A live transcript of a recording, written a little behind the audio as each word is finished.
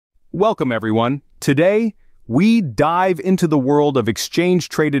Welcome everyone. Today, we dive into the world of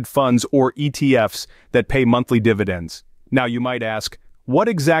exchange-traded funds or ETFs that pay monthly dividends. Now you might ask, what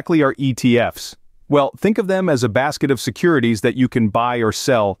exactly are ETFs? Well, think of them as a basket of securities that you can buy or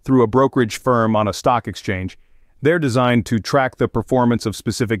sell through a brokerage firm on a stock exchange. They're designed to track the performance of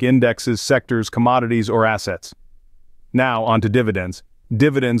specific indexes, sectors, commodities, or assets. Now, on to dividends.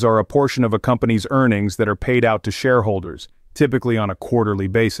 Dividends are a portion of a company's earnings that are paid out to shareholders, typically on a quarterly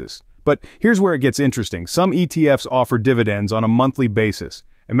basis. But here's where it gets interesting. Some ETFs offer dividends on a monthly basis.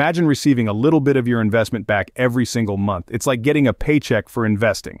 Imagine receiving a little bit of your investment back every single month. It's like getting a paycheck for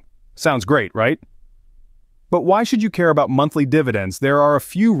investing. Sounds great, right? But why should you care about monthly dividends? There are a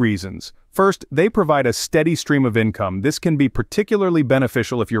few reasons. First, they provide a steady stream of income. This can be particularly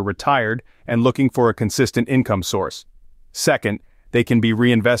beneficial if you're retired and looking for a consistent income source. Second, they can be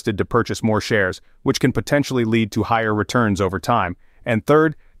reinvested to purchase more shares, which can potentially lead to higher returns over time. And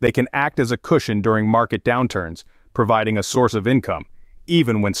third, they can act as a cushion during market downturns, providing a source of income,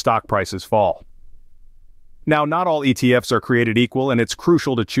 even when stock prices fall. Now, not all ETFs are created equal, and it's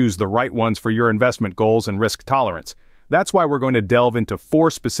crucial to choose the right ones for your investment goals and risk tolerance. That's why we're going to delve into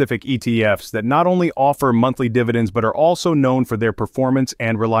 4 specific ETFs that not only offer monthly dividends but are also known for their performance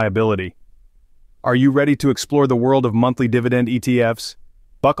and reliability. Are you ready to explore the world of monthly dividend ETFs?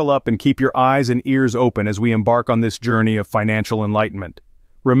 Buckle up and keep your eyes and ears open as we embark on this journey of financial enlightenment.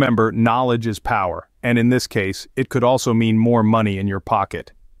 Remember, knowledge is power, and in this case, it could also mean more money in your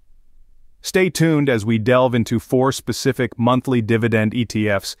pocket. Stay tuned as we delve into 4 specific monthly dividend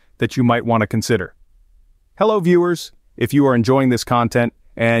ETFs that you might want to consider. Hello viewers, if you are enjoying this content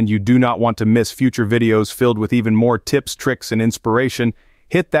and you do not want to miss future videos filled with even more tips, tricks, and inspiration,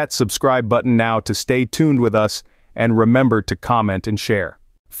 hit that subscribe button now to stay tuned with us, and remember to comment and share.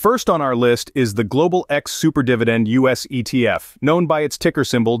 First on our list is the Global X SuperDividend U.S. ETF, known by its ticker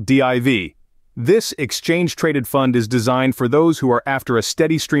symbol DIV. This exchange-traded fund is designed for those who are after a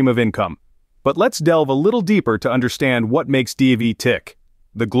steady stream of income. But let's delve a little deeper to understand what makes DIV tick.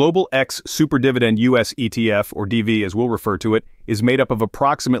 The Global X SuperDividend U.S. ETF, or DV as we'll refer to it, is made up of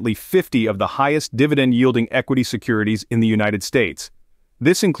approximately 50 of the highest dividend-yielding equity securities in the United States.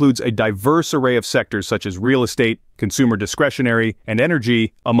 This includes a diverse array of sectors such as real estate, consumer discretionary, and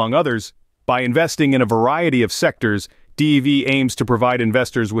energy, among others. By investing in a variety of sectors, DIV aims to provide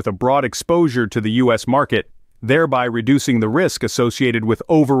investors with a broad exposure to the U.S. market, thereby reducing the risk associated with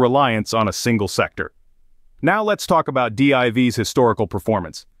over-reliance on a single sector. Now let's talk about DIV's historical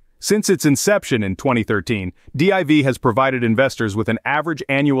performance. Since its inception in 2013, DIV has provided investors with an average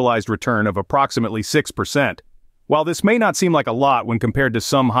annualized return of approximately 6%. While this may not seem like a lot when compared to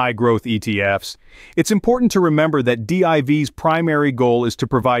some high-growth ETFs, it's important to remember that DIV's primary goal is to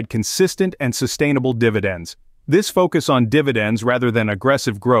provide consistent and sustainable dividends. This focus on dividends rather than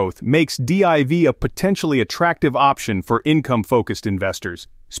aggressive growth makes DIV a potentially attractive option for income-focused investors.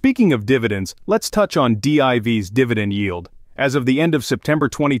 Speaking of dividends, let's touch on DIV's dividend yield. As of the end of September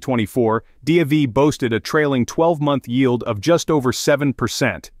 2024, DIV boasted a trailing 12-month yield of just over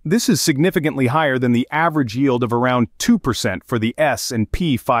 7%. This is significantly higher than the average yield of around 2% for the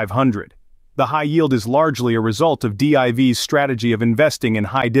S&P 500. The high yield is largely a result of DIV's strategy of investing in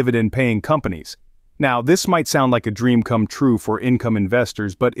high dividend-paying companies. Now, this might sound like a dream come true for income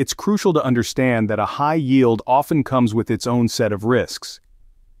investors, but it's crucial to understand that a high yield often comes with its own set of risks.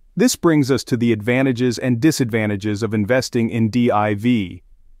 This brings us to the advantages and disadvantages of investing in DIV.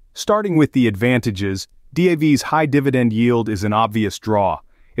 Starting with the advantages, DIV's high dividend yield is an obvious draw.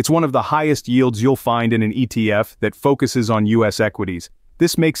 It's one of the highest yields you'll find in an ETF that focuses on U.S. equities.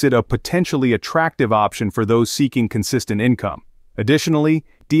 This makes it a potentially attractive option for those seeking consistent income. Additionally,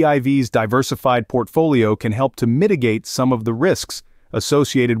 DIV's diversified portfolio can help to mitigate some of the risks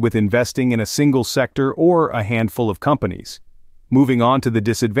associated with investing in a single sector or a handful of companies. Moving on to the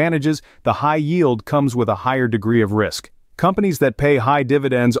disadvantages, the high yield comes with a higher degree of risk. Companies that pay high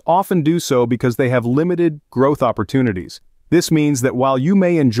dividends often do so because they have limited growth opportunities. This means that while you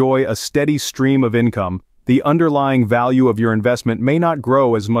may enjoy a steady stream of income, the underlying value of your investment may not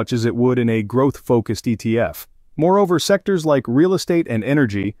grow as much as it would in a growth-focused ETF. Moreover, sectors like real estate and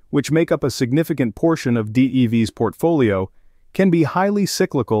energy, which make up a significant portion of DIV's portfolio, can be highly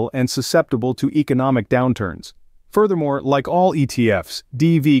cyclical and susceptible to economic downturns. Furthermore, like all ETFs,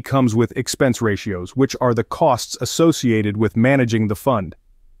 DIV comes with expense ratios, which are the costs associated with managing the fund.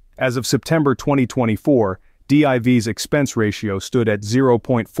 As of September 2024, DIV's expense ratio stood at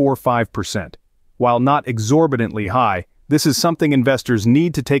 0.45%. While not exorbitantly high, this is something investors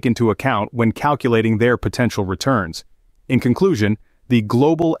need to take into account when calculating their potential returns. In conclusion, the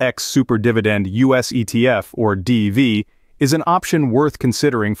Global X SuperDividend U.S. ETF, or DIV, is an option worth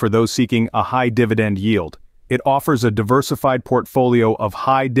considering for those seeking a high dividend yield. It offers a diversified portfolio of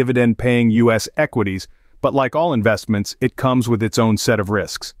high dividend-paying U.S. equities, but like all investments, it comes with its own set of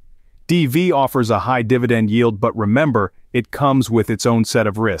risks. DV offers a high dividend yield, but remember, it comes with its own set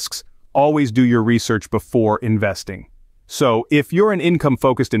of risks. Always do your research before investing. So, if you're an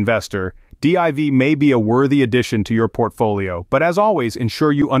income-focused investor, DIV may be a worthy addition to your portfolio, but as always,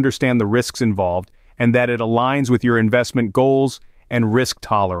 ensure you understand the risks involved and that it aligns with your investment goals and risk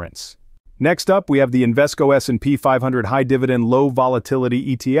tolerance. Next up, we have the Invesco S&P 500 High Dividend Low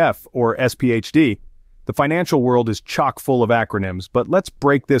Volatility ETF, or SPHD. The financial world is chock full of acronyms, but let's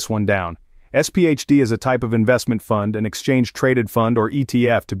break this one down. SPHD is a type of investment fund, an exchange-traded fund, or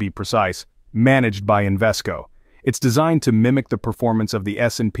ETF to be precise, managed by Invesco. It's designed to mimic the performance of the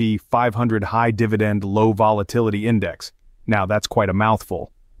S&P 500 High Dividend Low Volatility Index. Now, that's quite a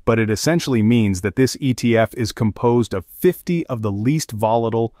mouthful, but it essentially means that this ETF is composed of 50 of the least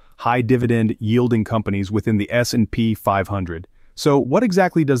volatile, high-dividend yielding companies within the S&P 500. So, what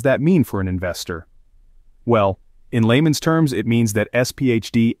exactly does that mean for an investor? Well, in layman's terms, it means that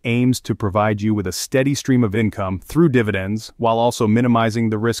SPHD aims to provide you with a steady stream of income through dividends, while also minimizing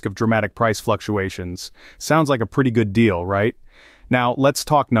the risk of dramatic price fluctuations. Sounds like a pretty good deal, right? Now, let's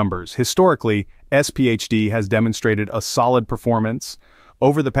talk numbers. Historically, SPHD has demonstrated a solid performance.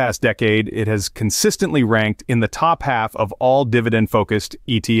 Over the past decade, it has consistently ranked in the top half of all dividend-focused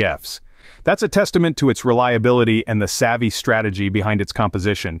ETFs. That's a testament to its reliability and the savvy strategy behind its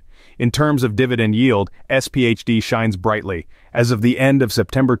composition. In terms of dividend yield, SPHD shines brightly. As of the end of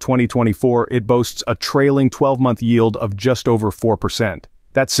September 2024, it boasts a trailing 12-month yield of just over 4%.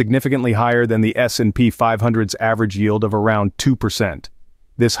 That's significantly higher than the S&P 500's average yield of around 2%.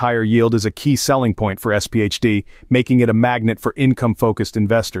 This higher yield is a key selling point for SPHD, making it a magnet for income-focused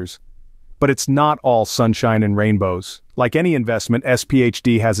investors. But it's not all sunshine and rainbows. Like any investment,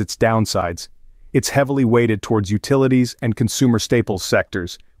 SPHD has its downsides. It's heavily weighted towards utilities and consumer staples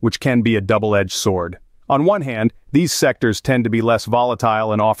sectors, which can be a double-edged sword. On one hand, these sectors tend to be less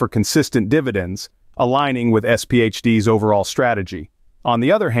volatile and offer consistent dividends, aligning with SPHD's overall strategy. On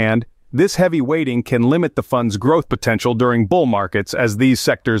the other hand, this heavy weighting can limit the fund's growth potential during bull markets, as these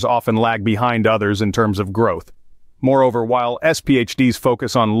sectors often lag behind others in terms of growth. Moreover, while SPHD's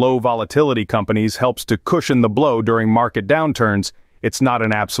focus on low volatility companies helps to cushion the blow during market downturns, it's not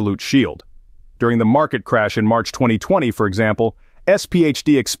an absolute shield. During the market crash in March 2020, for example,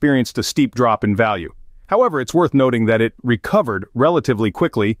 SPHD experienced a steep drop in value. However, it's worth noting that it recovered relatively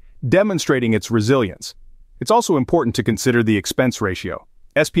quickly, demonstrating its resilience. It's also important to consider the expense ratio.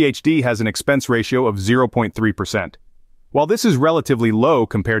 SPHD has an expense ratio of 0.3%. While this is relatively low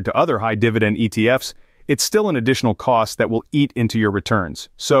compared to other high-dividend ETFs, it's still an additional cost that will eat into your returns.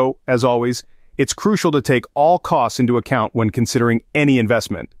 So, as always, it's crucial to take all costs into account when considering any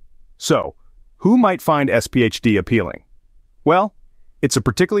investment. So, who might find SPHD appealing? Well, it's a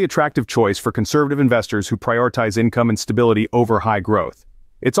particularly attractive choice for conservative investors who prioritize income and stability over high growth.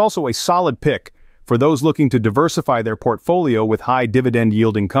 It's also a solid pick for those looking to diversify their portfolio with high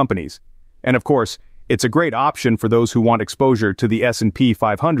dividend-yielding companies. And of course, it's a great option for those who want exposure to the S&P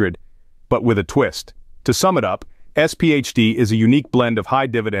 500, but with a twist. To sum it up, SPHD is a unique blend of high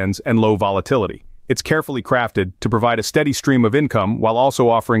dividends and low volatility. It's carefully crafted to provide a steady stream of income while also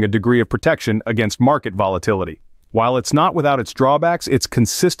offering a degree of protection against market volatility. While it's not without its drawbacks, its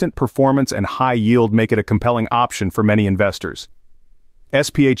consistent performance and high yield make it a compelling option for many investors.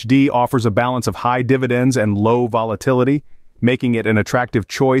 SPHD offers a balance of high dividends and low volatility, making it an attractive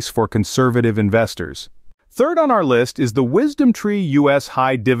choice for conservative investors. Third on our list is the WisdomTree U.S.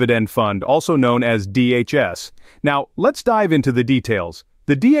 High Dividend Fund, also known as DHS. Now, let's dive into the details.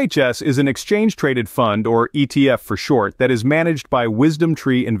 The DHS is an exchange-traded fund, or ETF for short, that is managed by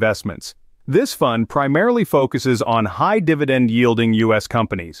WisdomTree Investments. This fund primarily focuses on high dividend-yielding U.S.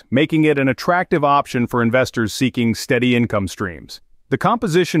 companies, making it an attractive option for investors seeking steady income streams. The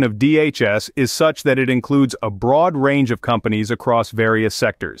composition of DHS is such that it includes a broad range of companies across various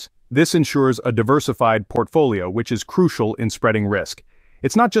sectors. This ensures a diversified portfolio, which is crucial in spreading risk.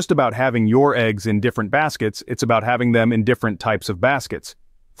 It's not just about having your eggs in different baskets, it's about having them in different types of baskets.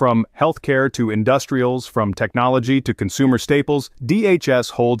 From healthcare to industrials, from technology to consumer staples,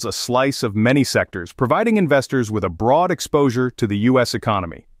 DHS holds a slice of many sectors, providing investors with a broad exposure to the U.S.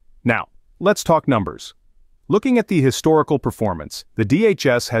 economy. Now, let's talk numbers. Looking at the historical performance, the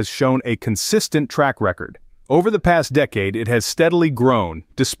DHS has shown a consistent track record. Over the past decade, it has steadily grown,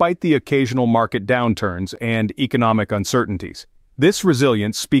 despite the occasional market downturns and economic uncertainties. This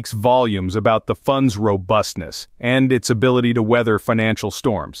resilience speaks volumes about the fund's robustness and its ability to weather financial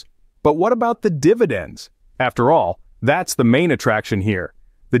storms. But what about the dividends? After all, That's the main attraction here.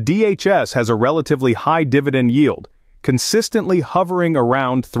 The DHS has a relatively high dividend yield, consistently hovering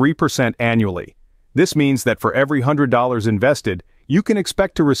around 3% annually. This means that for every $100 invested, you can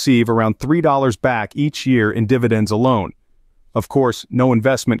expect to receive around $3 back each year in dividends alone. Of course, no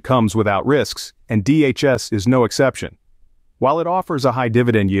investment comes without risks, and DHS is no exception. While it offers a high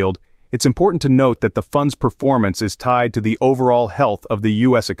dividend yield, it's important to note that the fund's performance is tied to the overall health of the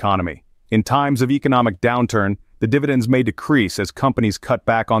U.S. economy. In times of economic downturn, the dividends may decrease as companies cut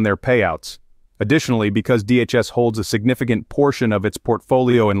back on their payouts. Additionally, because DHS holds a significant portion of its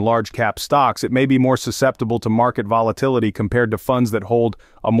portfolio in large-cap stocks, it may be more susceptible to market volatility compared to funds that hold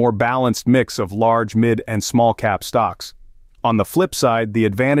a more balanced mix of large, mid, and small-cap stocks. On the flip side, the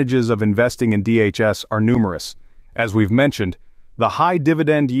advantages of investing in DHS are numerous. As we've mentioned, the high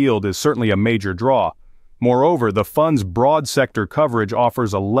dividend yield is certainly a major draw. Moreover, the fund's broad sector coverage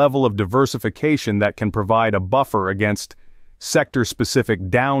offers a level of diversification that can provide a buffer against sector-specific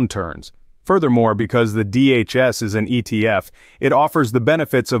downturns. Furthermore, because the DHS is an ETF, it offers the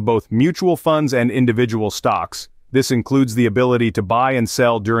benefits of both mutual funds and individual stocks. This includes the ability to buy and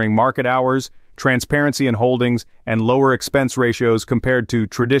sell during market hours, transparency in holdings, and lower expense ratios compared to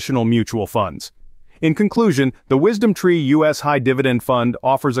traditional mutual funds. In conclusion, the WisdomTree U.S. High Dividend Fund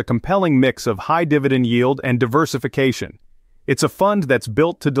offers a compelling mix of high dividend yield and diversification. It's a fund that's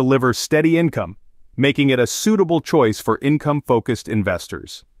built to deliver steady income, making it a suitable choice for income-focused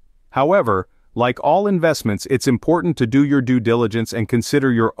investors. However, like all investments, it's important to do your due diligence and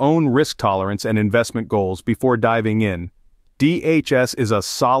consider your own risk tolerance and investment goals before diving in. DHS is a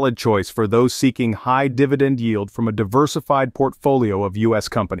solid choice for those seeking high dividend yield from a diversified portfolio of U.S.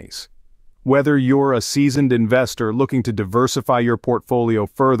 companies. Whether you're a seasoned investor looking to diversify your portfolio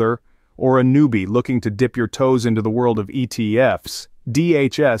further, or a newbie looking to dip your toes into the world of ETFs,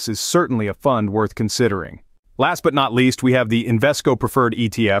 DHS is certainly a fund worth considering. Last but not least, we have the Invesco Preferred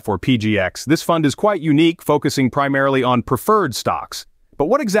ETF, or PGX. This fund is quite unique, focusing primarily on preferred stocks. But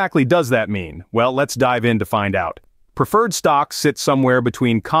what exactly does that mean? Well, let's dive in to find out. Preferred stocks sit somewhere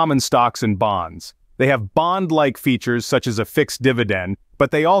between common stocks and bonds. They have bond-like features such as a fixed dividend, but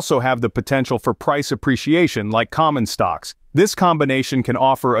they also have the potential for price appreciation like common stocks. This combination can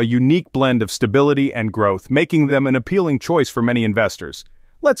offer a unique blend of stability and growth, making them an appealing choice for many investors.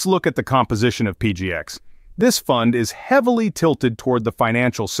 Let's look at the composition of PGX. This fund is heavily tilted toward the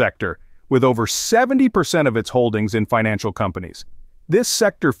financial sector, with over 70% of its holdings in financial companies. This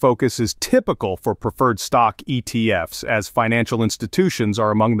sector focus is typical for preferred stock ETFs, as financial institutions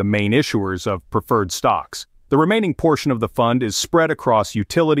are among the main issuers of preferred stocks. The remaining portion of the fund is spread across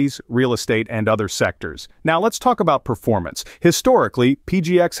utilities, real estate, and other sectors. Now let's talk about performance. Historically,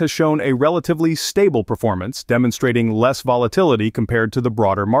 PGX has shown a relatively stable performance, demonstrating less volatility compared to the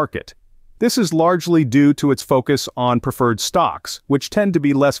broader market. This is largely due to its focus on preferred stocks, which tend to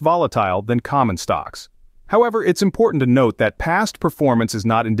be less volatile than common stocks. However, it's important to note that past performance is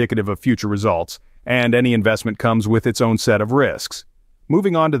not indicative of future results, and any investment comes with its own set of risks.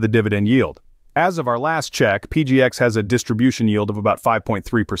 Moving on to the dividend yield. As of our last check, PGX has a distribution yield of about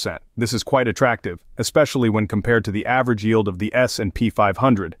 5.3%. This is quite attractive, especially when compared to the average yield of the S&P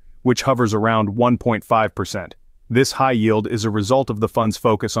 500, which hovers around 1.5%. This high yield is a result of the fund's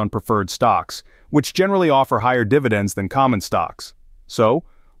focus on preferred stocks, which generally offer higher dividends than common stocks. So,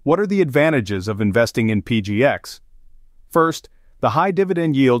 what are the advantages of investing in PGX? First, the high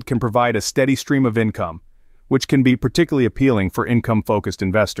dividend yield can provide a steady stream of income, which can be particularly appealing for income-focused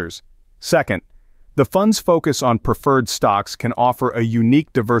investors. Second, the fund's focus on preferred stocks can offer a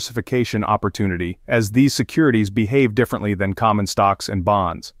unique diversification opportunity, as these securities behave differently than common stocks and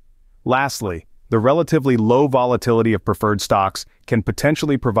bonds. Lastly, the relatively low volatility of preferred stocks can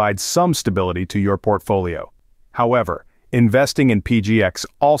potentially provide some stability to your portfolio. However, investing in PGX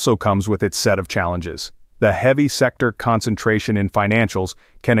also comes with its set of challenges. The heavy sector concentration in financials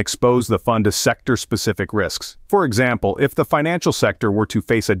can expose the fund to sector-specific risks. For example, if the financial sector were to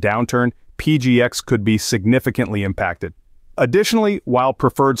face a downturn, PGX could be significantly impacted. Additionally, while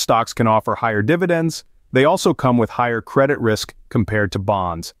preferred stocks can offer higher dividends, they also come with higher credit risk compared to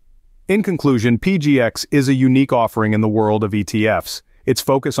bonds. In conclusion, PGX is a unique offering in the world of ETFs. Its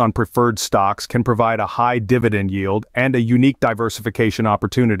focus on preferred stocks can provide a high dividend yield and a unique diversification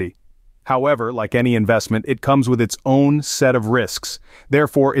opportunity. However, like any investment, it comes with its own set of risks.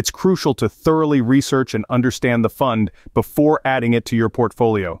 Therefore, it's crucial to thoroughly research and understand the fund before adding it to your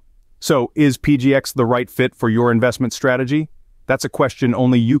portfolio. So, is PGX the right fit for your investment strategy? That's a question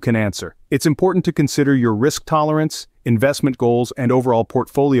only you can answer. It's important to consider your risk tolerance, investment goals, and overall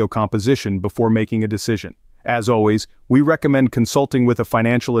portfolio composition before making a decision. As always, we recommend consulting with a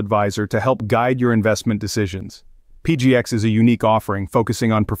financial advisor to help guide your investment decisions. PGX is a unique offering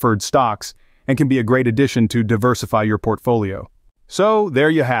focusing on preferred stocks and can be a great addition to diversify your portfolio. So, there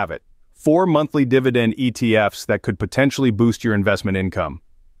you have it. 4 monthly dividend ETFs that could potentially boost your investment income.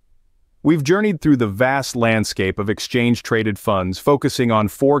 We've journeyed through the vast landscape of exchange-traded funds focusing on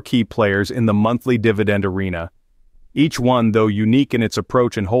 4 key players in the monthly dividend arena. Each one, though unique in its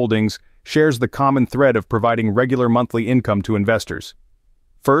approach and holdings, shares the common thread of providing regular monthly income to investors.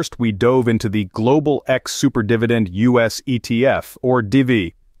 First, we dove into the global X SuperDividend U.S. ETF, or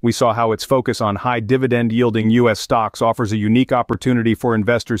Divi. We saw how its focus on high dividend-yielding U.S. stocks offers a unique opportunity for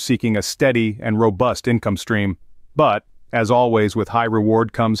investors seeking a steady and robust income stream. But, as always, with high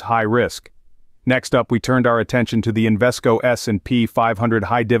reward comes high risk. Next up, we turned our attention to the Invesco S&P 500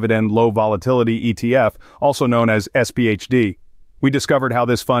 High Dividend Low Volatility ETF, also known as SPHD. We discovered how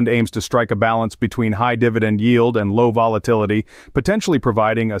this fund aims to strike a balance between high dividend yield and low volatility, potentially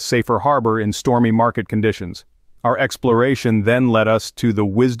providing a safer harbor in stormy market conditions. Our exploration then led us to the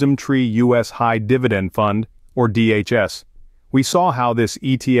WisdomTree U.S. High Dividend Fund, or DHS. We saw how this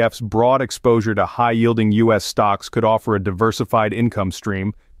ETF's broad exposure to high-yielding U.S. stocks could offer a diversified income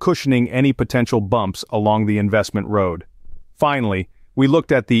stream, cushioning any potential bumps along the investment road. Finally, we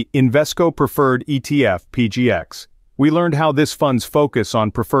looked at the Invesco Preferred ETF (PGX). We learned how this fund's focus on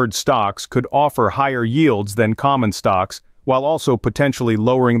preferred stocks could offer higher yields than common stocks, while also potentially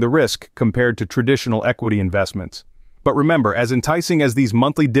lowering the risk compared to traditional equity investments. But remember, as enticing as these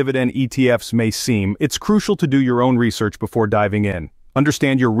monthly dividend ETFs may seem, it's crucial to do your own research before diving in.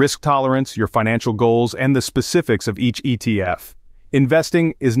 Understand your risk tolerance, your financial goals, and the specifics of each ETF.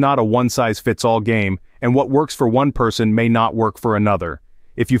 Investing is not a one-size-fits-all game, and what works for one person may not work for another.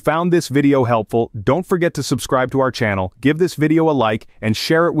 If you found this video helpful, don't forget to subscribe to our channel, give this video a like, and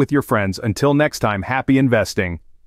share it with your friends. Until next time, happy investing.